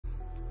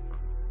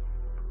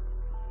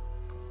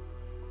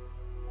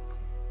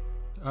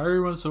Alright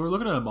everyone, so we're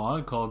looking at a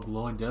mod called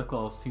Glowing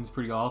Deathclaws. Seems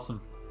pretty awesome.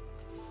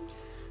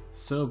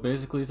 So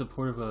basically it's a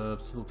port of a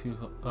simple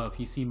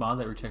PC mod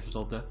that retextures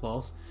all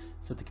Deathclaws.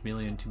 Set the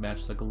chameleon to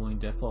match the glowing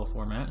Deathclaw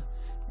format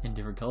in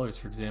different colors.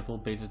 For example,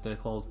 basic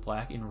Deathclaw is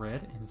black and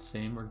red, and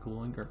same or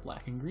glowing are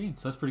black and green.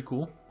 So that's pretty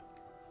cool.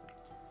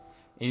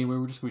 Anyway,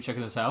 we're just gonna be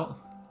checking this out.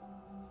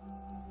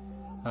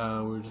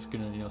 We're just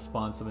gonna,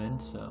 spawn some in,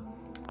 so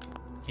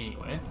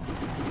anyway.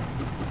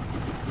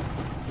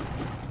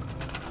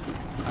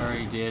 I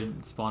already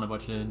did spawn a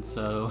bunch in,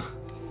 so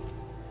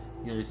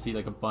you already see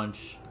like a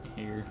bunch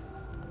here.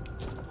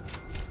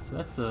 So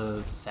that's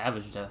the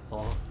Savage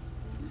Deathclaw.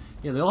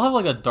 Yeah, they all have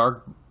like a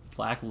dark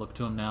black look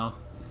to them now.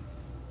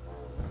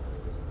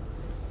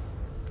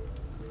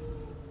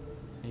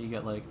 And you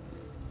got like,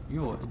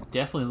 you're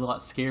definitely a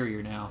lot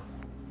scarier now.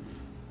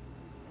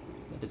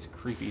 It's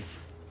creepy.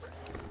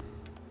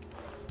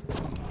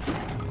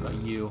 What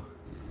about you?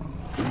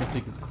 I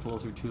think it's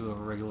closer to a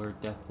regular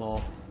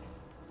Deathclaw.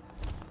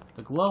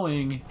 The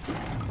glowing,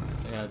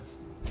 yeah, it's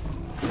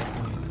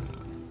definitely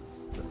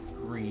the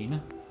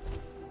green.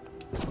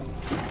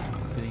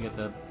 Then you got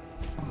the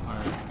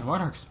Monarch. The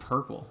Monarch's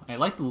purple. I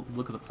like the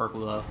look of the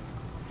purple though.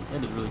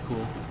 That is really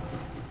cool.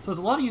 So it's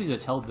a lot easier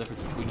to tell the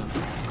difference between them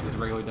with a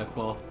regular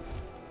Deathclaw.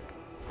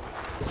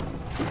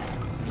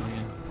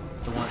 Chameleon.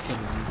 The one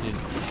that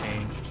didn't get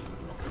changed.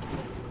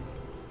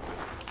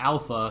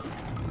 Alpha.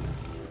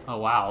 Oh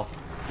wow.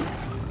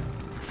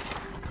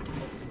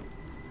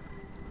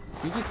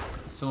 Seems like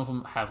some of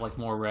them have like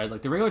more red.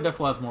 Like the regular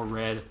Deathclaw has more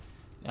red.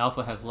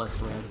 Alpha has less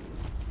red.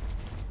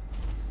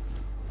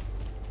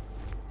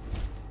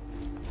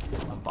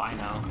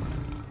 Albino.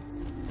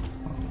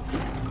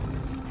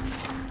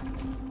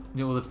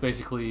 Well, it's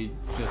basically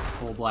just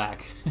full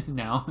black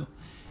now.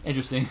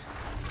 Interesting.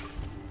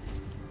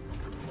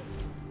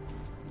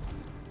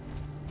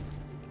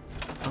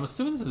 I'm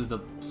assuming this is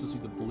supposed to be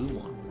the blue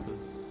one,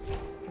 because,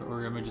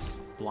 or am I just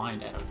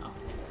blind? I don't know.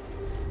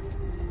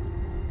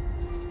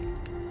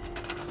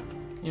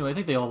 Anyway, I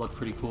think they all look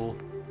pretty cool.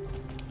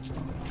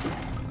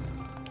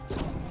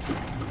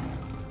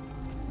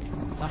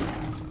 Stop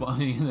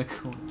spawning in the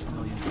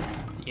chameleon.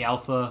 The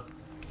alpha,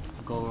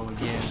 I'll go over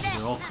again.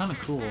 They're all kind of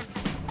cool.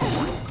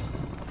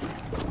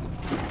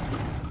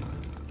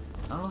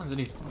 I don't know if there's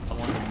any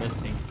ones I'm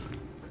missing.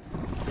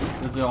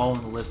 Those are all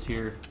on the list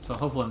here, so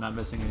hopefully I'm not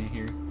missing any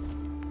here.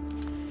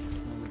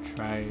 I'm gonna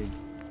try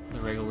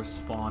the regular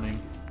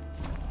spawning.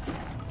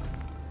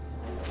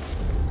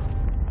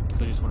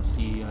 So I just want to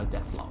see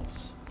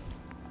Deathclaws.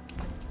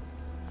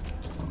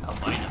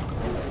 Albino.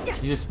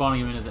 You're just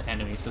spawning him in as an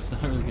enemy, so it's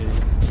not really good.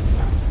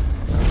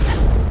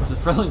 The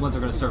friendly ones are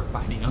going to start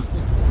fighting him.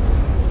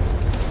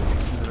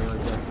 The regular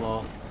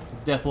Deathclaw.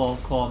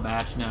 Deathclaw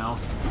match now.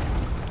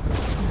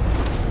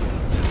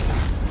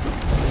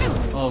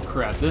 Oh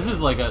crap, this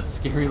is like a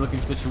scary looking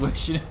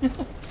situation.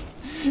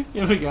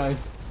 Anyway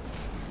guys.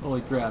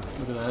 Holy crap,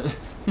 look at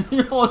that.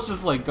 You're all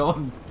just like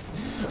going,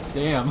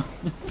 damn.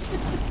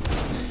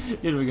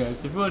 Anyway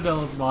guys, if you want to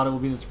download this mod, it will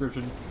be in the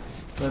description.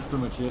 That's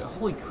pretty much it.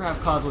 Holy crap,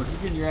 Cosworth,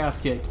 you're getting your ass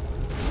kicked.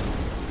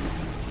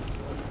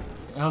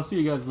 I'll see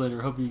you guys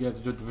later. Hope you guys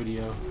enjoyed the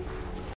video.